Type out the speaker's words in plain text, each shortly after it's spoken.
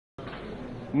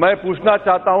میں پوچھنا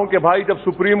چاہتا ہوں کہ بھائی جب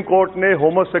سپریم کورٹ نے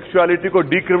ہوموسیکسوالٹی کو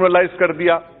ڈیکرمنلائز کر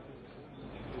دیا،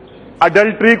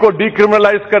 اڈلٹری کو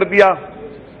ڈیکرمنلائز کر دیا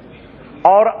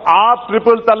اور آپ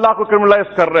ٹرپل طلاق کو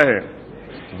کرمنلائز کر رہے ہیں،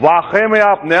 واقعی میں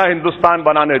آپ نیا ہندوستان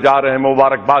بنانے جا رہے ہیں۔ میں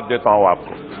مبارکباد دیتا ہوں آپ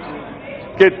کو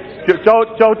کہ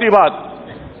چوتھی بات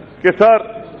کہ سر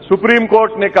سپریم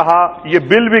کورٹ نے کہا، یہ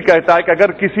بل بھی کہتا ہے کہ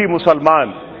اگر کسی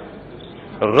مسلمان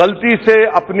غلطی سے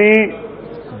اپنی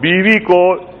بیوی کو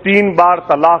 3 بار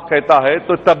طلاق کہتا ہے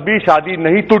تو تب بھی شادی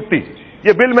نہیں ٹوٹتی۔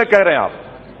 یہ بل میں کہہ رہے ہیں آپ،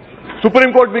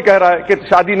 سپریم کورٹ بھی کہہ رہا ہے کہ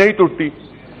شادی نہیں ٹوٹتی۔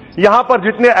 یہاں پر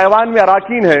جتنے ایوان میں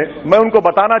اراکین ہیں میں ان کو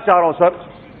بتانا چاہ رہا ہوں سر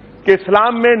کہ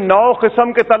اسلام میں 9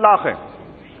 قسم کے طلاق ہیں،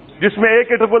 جس میں ایک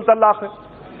ٹرپل طلاق ہے۔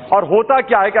 اور ہوتا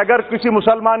کیا ہے کہ اگر کسی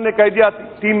مسلمان نے کہہ دیا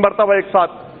 3 مرتبہ ایک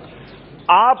ساتھ،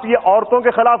 آپ یہ عورتوں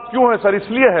کے خلاف کیوں ہیں سر؟ اس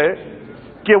لیے ہے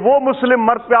کہ وہ مسلم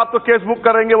مرد پہ آپ تو کیس بک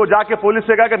کریں گے، وہ جا کے پولیس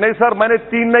سے کہا کہ نہیں سر میں نے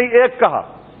 3 نہیں 1 کہا۔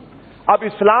 اب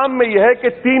اسلام میں یہ ہے کہ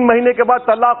 3 مہینے کے بعد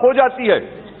طلاق ہو جاتی ہے۔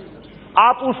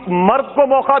 آپ اس مرد کو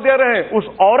موقع دے رہے ہیں، اس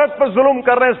عورت پر ظلم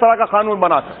کر رہے ہیں اس طرح کا قانون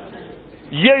بنا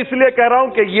کر۔ یہ اس لیے کہہ رہا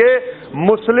ہوں کہ یہ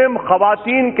مسلم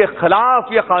خواتین کے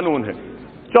خلاف یہ قانون ہے۔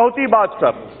 چوتھی بات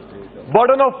سر،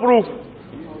 burden of proof.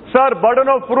 Sir burden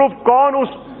of proof کون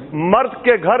اس مرد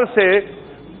کے گھر سے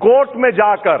کورٹ میں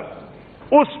جا کر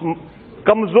اس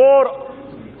کمزور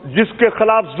جس کے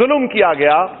خلاف ظلم کیا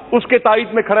گیا اس کے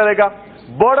تائید میں کھڑا رہے گا؟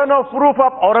 برڈن آف پروف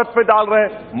آپ عورت پہ ڈال رہے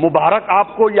ہیں۔ مبارک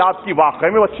آپ کو، یہ آپ کی واقعی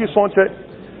میں اچھی سوچ ہے۔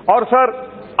 اور سر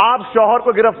آپ شوہر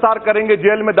کو گرفتار کریں گے،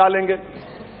 جیل میں ڈالیں گے،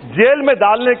 جیل میں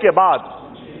ڈالنے کے بعد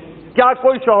کیا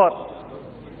کوئی شوہر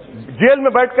جیل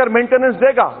میں بیٹھ کر مینٹیننس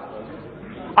دے گا؟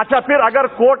 اچھا پھر اگر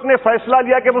کورٹ نے فیصلہ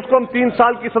لیا کہ اس کو ہم 3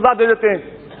 سال کی سزا دے دیتے ہیں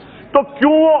تو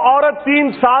کیوں وہ عورت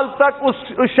 3 سال تک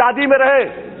اس شادی میں رہے؟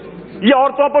 یہ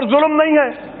عورتوں پر ظلم نہیں ہے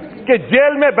کہ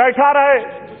جیل میں بیٹھا رہے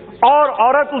اور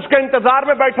عورت اس کے انتظار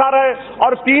میں بیٹھا رہے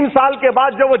اور 3 سال کے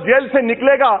بعد جب وہ جیل سے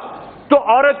نکلے گا تو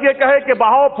عورت یہ کہے کہ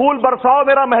بہاؤ پھول برساؤ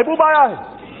میرا محبوب آیا ہے؟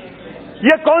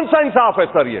 یہ کون سا انصاف ہے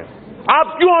سر؟ یہ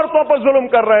آپ کیوں عورتوں پر ظلم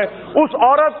کر رہے ہیں؟ اس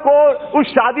عورت کو اس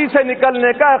شادی سے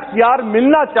نکلنے کا اختیار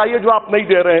ملنا چاہیے جو آپ نہیں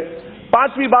دے رہے ہیں۔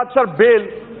 5ویں بات سر، بیل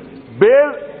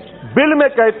بل میں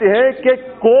کہتے ہیں کہ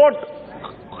کورٹ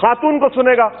خاتون کو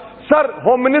سنے گا۔ سر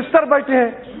ہوم منسٹر بیٹھے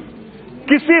ہیں،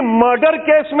 کسی مرڈر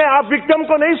کیس میں آپ وکٹم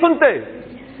کو نہیں سنتے؟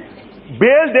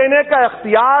 بیل دینے کا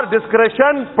اختیار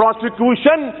ڈسکریشن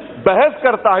پروسیکیوشن بحث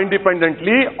کرتا ہے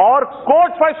انڈیپینڈنٹلی اور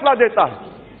کورٹ فیصلہ دیتا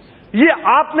ہے۔ یہ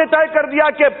آپ نے طے کر دیا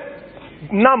کہ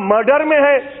نہ مرڈر میں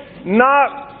ہے نہ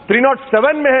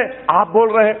 307 میں ہے، آپ بول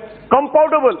رہے ہیں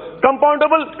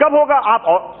کمپاؤنڈیبل کب ہوگا؟ آپ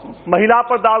مہیلا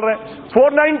پر ڈال رہے ہیں۔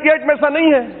 498 میں ایسا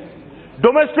نہیں ہے،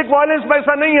 ڈومیسٹک وائلنس میں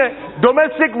ایسا نہیں ہے۔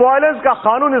 ڈومیسٹک وائلنس کا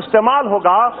قانون استعمال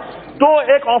ہوگا تو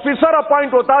ایک آفیسر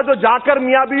اپوائنٹ ہوتا ہے جو جا کر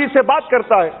میاں بیوی سے بات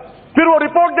کرتا ہے، پھر وہ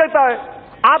رپورٹ دیتا ہے۔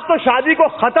 آپ تو شادی کو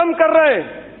ختم کر رہے ہیں،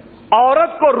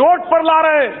 عورت کو روڈ پر لا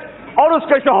رہے ہیں اور اس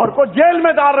کے شوہر کو جیل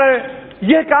میں ڈال رہے ہیں۔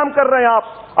 یہ کام کر رہے ہیں آپ۔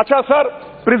 اچھا سر،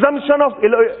 پریزمپشن آف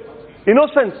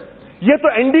انوسنس، یہ تو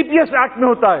NDPS ایکٹ میں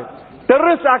ہوتا ہے،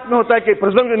 ٹیررسٹ ایکٹ میں ہوتا ہے کہ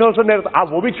پریزمپشن انوسنس نہیں رہتا،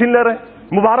 آپ وہ بھی چھین لے رہے ہیں۔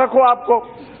 مبارک ہو آپ کو۔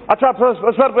 اچھا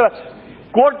سر،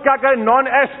 کورٹ کیا کہے؟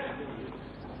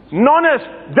 نان ایسٹ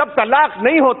جب طلاق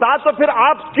نہیں ہوتا تو پھر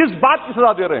آپ کس بات کی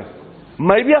سزا دے رہے ہیں؟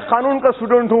 میں بھی ایک قانون کا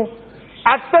اسٹوڈنٹ ہوں،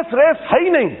 ایکٹس ریس ہے ہی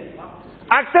نہیں،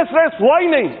 ایکٹس ریس ہوا ہی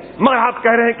نہیں، مگر آپ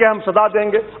کہہ رہے ہیں کہ ہم سزا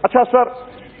دیں گے۔ اچھا سر،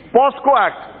 پاسکو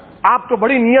ایکٹ آپ تو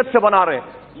بڑی نیت سے بنا رہے ہیں،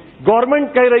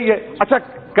 گورنمنٹ کہہ رہی ہے۔ اچھا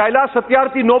Kailash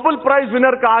Satyarthi Nobel prize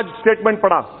winner کا آج اسٹیٹمنٹ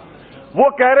پڑھا، وہ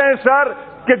کہہ رہے ہیں سر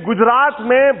کہ گجرات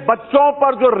میں بچوں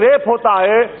پر جو ریپ ہوتا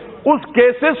ہے اس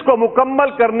کیسز کو مکمل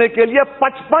کرنے کے لیے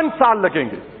 55 سال لگیں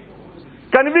گے،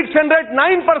 کنوکشن ریٹ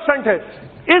 9% ہے۔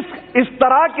 اس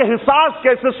طرح کے حساس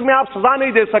کیسز میں آپ سزا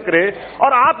نہیں دے سک رہے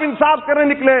اور آپ انصاف کرنے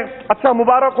نکلے۔ اچھا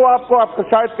مبارک ہو آپ کو، آپ کو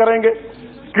شاید کریں گے۔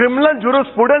 کرمنل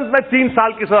جورسپروڈنس میں 3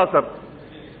 سال کی سزا سر،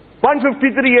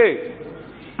 153A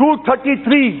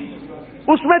 233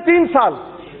 اس میں 3 سال،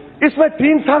 اس میں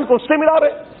 3 سال کو اس سے ملا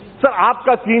رہے سر۔ آپ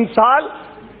کا 3 سال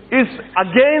is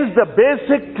against the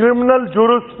basic criminal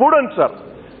jurisprudence سر۔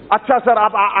 اچھا سر،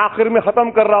 آپ آخر میں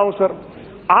ختم کر رہا ہوں سر،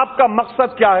 آپ کا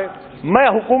مقصد کیا ہے؟ میں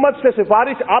حکومت سے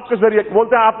سفارش آپ کے ذریعے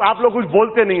بولتے ہیں، آپ لوگ کچھ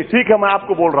بولتے نہیں، ٹھیک ہے میں آپ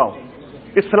کو بول رہا ہوں،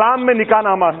 اسلام میں نکاح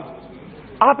نامہ ہے،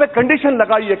 آپ ایک کنڈیشن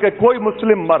لگائیے کہ کوئی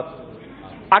مسلم مرد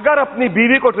اگر اپنی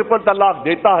بیوی کو ٹرپل طلاق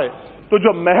دیتا ہے تو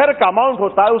جو مہر کا اماؤنٹ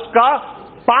ہوتا ہے اس کا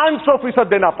 500%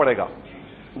 دینا پڑے گا۔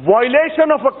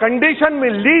 وائلیشن آف اے کنڈیشن میں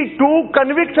lead to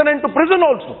conviction and to person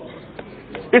also.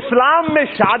 اسلام میں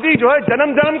شادی جو ہے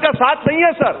جنم جنم کا ساتھ نہیں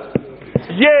ہے سر،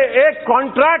 یہ ایک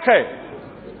کانٹریکٹ ہے،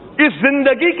 اس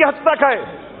زندگی کے حد تک ہے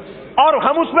اور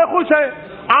ہم اس میں خوش ہیں۔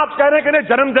 آپ کہہ رہے ہیں کہ نہیں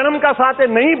جنم جنم کا ساتھ ہے.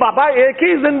 نہیں بابا، ایک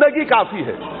ہی زندگی کافی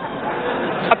ہے.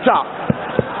 اچھا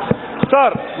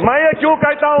سر، میں یہ کیوں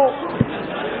کہتا ہوں،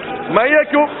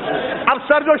 اب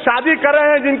سر جو شادی کر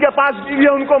رہے ہیں جن کے پاس بیوی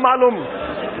ہے ان کو معلوم،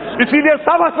 اسی لیے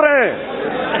سب ہنس رہے ہیں.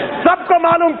 سب کو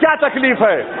معلوم کیا تکلیف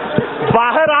ہے.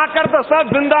 باہر آ کر تو سب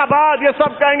زندہ باد یہ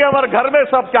سب کہیں گے، ہمارے گھر میں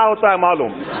سب کیا ہوتا ہے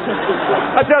معلوم.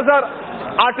 اچھا سر،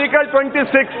 آرٹیکل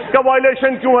 26 کا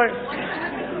وائلیشن کیوں ہے؟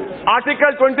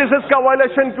 آرٹیکل 26 کا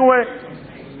وائلیشن کیوں ہے؟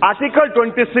 آرٹیکل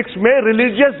 26 میں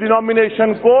ریلیجیس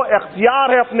ڈینومینیشن کو اختیار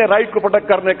ہے اپنے رائٹ کو پروٹیکٹ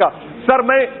کرنے کا. سر،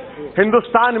 میں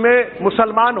ہندوستان میں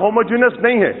مسلمان ہوموجینس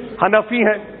نہیں ہے، حنفی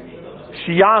ہیں،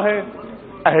 شیعہ ہیں،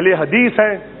 اہل حدیث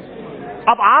ہیں.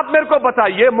 اب آپ میرے کو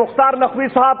بتائیے، مختار نقوی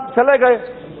صاحب چلے گئے،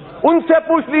 ان سے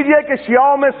پوچھ لیجئے کہ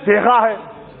شیعوں میں صیغہ ہے،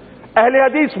 اہل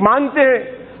حدیث مانتے ہیں،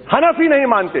 حنفی نہیں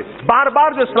مانتے. بار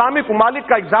بار جو اسلامک ممالک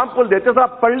کا اگزامپل دیتے تھے،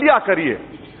 آپ پڑھ لیا کریے.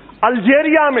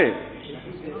 الجیریا میں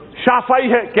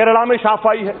شافعی ہے، کیرلا میں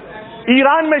شافعی ہے،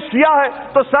 ایران میں شیعہ ہے.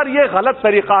 تو سر یہ غلط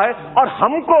طریقہ ہے، اور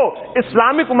ہم کو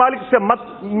اسلامک ممالک سے مت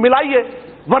ملائیے،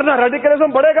 ورنہ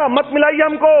ریڈیکلزم بڑھے گا. مت ملائیے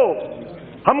ہم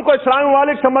کو اسلامی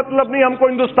ممالک سے مطلب نہیں، ہم کو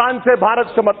ہندوستان سے، بھارت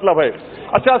سے مطلب ہے.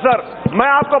 اچھا سر، میں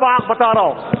آپ کو بات بتا رہا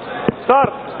ہوں. سر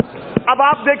اب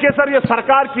آپ دیکھیے سر، یہ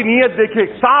سرکار کی نیت دیکھیے،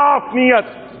 صاف نیت.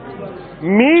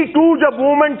 می ٹو جب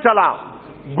موومنٹ چلا،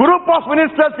 گروپ آف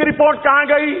منسٹرز کی رپورٹ کہاں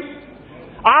گئی؟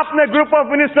 آپ نے گروپ آف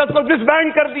منسٹرز کو ڈس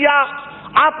بینڈ کر دیا.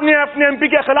 آپ نے اپنے ایم پی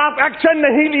کے خلاف ایکشن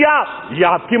نہیں لیا. یہ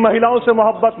آپ کی مہیلاؤں سے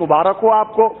محبت، مبارک ہو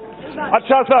آپ کو.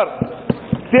 اچھا سر،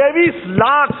 23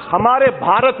 لاکھ ہمارے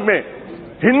بھارت میں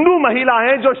ہندو مہیلا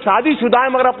ہیں جو شادی شدہ ہیں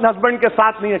مگر اپنے ہسبینڈ کے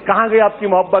ساتھ نہیں ہے. کہاں گئی آپ کی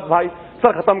محبت بھائی؟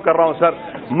 سر ختم کر رہا ہوں سر،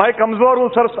 میں کمزور ہوں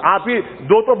سر، آپ ہی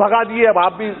دو تو بھگا دیے، اب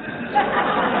آپ بھی.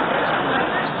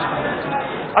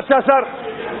 اچھا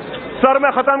سر میں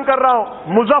ختم کر رہا ہوں.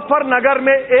 مظفر نگر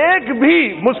میں ایک بھی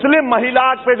مسلم مہیلا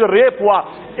پہ جو ریپ ہوا،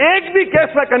 ایک بھی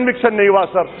کیس میں کنوکشن نہیں ہوا.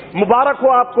 سر مبارک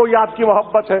ہو آپ کو، یہ آپ کی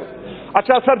محبت ہے.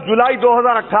 اچھا سر، جولائی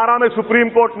 2018 میں سپریم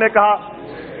کورٹ نے کہا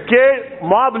کہ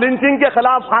موب لنچنگ کے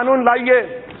خلاف قانون لائیے.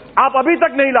 آپ ابھی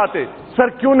تک نہیں لاتے. سر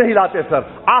کیوں نہیں لاتے سر؟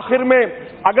 آخر میں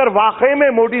اگر واقعی میں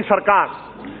مودی سرکار،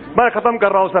 میں ختم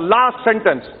کر رہا ہوں سر، لاسٹ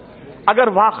سینٹنس، اگر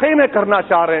واقعی میں کرنا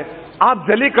چاہ رہے ہیں، آپ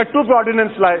جلی کٹو پہ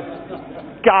آرڈیننس لائے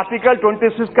کہ آرٹیکل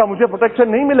 26 کا مجھے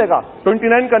پروٹیکشن نہیں ملے گا،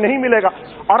 29 کا نہیں ملے گا،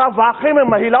 اور آپ واقعی میں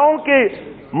مہیلاؤں کی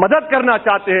مدد کرنا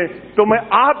چاہتے ہیں، تو میں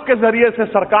آپ کے ذریعے سے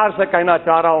سرکار سے کہنا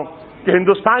چاہ رہا ہوں کہ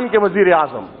ہندوستان کے وزیر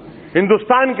اعظم،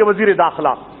 ہندوستان کے وزیر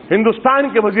داخلہ، ہندوستان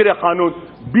کے وزیر قانون،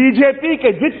 بی جے پی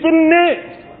کے جتنے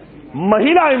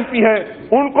مہیلا ایم پی ہیں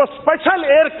ان کو اسپیشل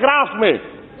ایئر کرافٹ میں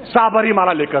سابری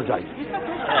مالا لے کر جائیے،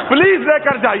 پلیز لے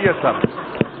کر جائیے سر.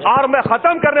 اور میں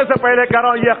ختم کرنے سے پہلے کہہ رہا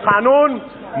ہوں، یہ قانون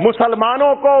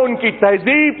مسلمانوں کو ان کی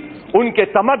تہذیب، ان کے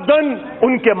تمدن،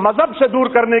 ان کے مذہب سے دور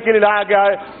کرنے کے لیے لایا گیا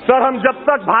ہے. سر ہم جب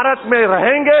تک بھارت میں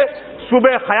رہیں گے،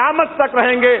 صبح قیامت تک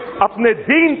رہیں گے، اپنے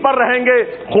دین پر رہیں گے،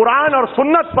 قرآن اور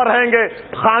سنت پر رہیں گے.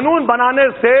 قانون بنانے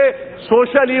سے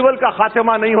سوشل ایول کا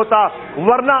خاتمہ نہیں ہوتا،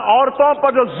 ورنہ عورتوں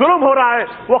پر جو ظلم ہو رہا ہے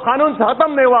وہ قانون سے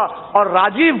ختم نہیں ہوا. اور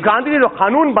راجیو گاندھی نے جو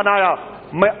قانون بنایا،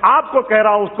 میں آپ کو کہہ رہا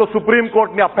ہوں، اس کو سپریم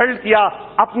کورٹ نے اپیل کیا.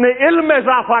 اپنے علم میں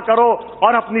اضافہ کرو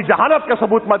اور اپنی جہالت کا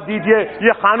ثبوت مت دیجیے.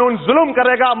 یہ قانون ظلم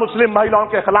کرے گا مسلم مہیلاؤں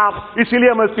کے خلاف، اسی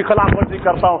لیے میں اس کی خلاف ورزی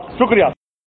کرتا ہوں. شکریہ.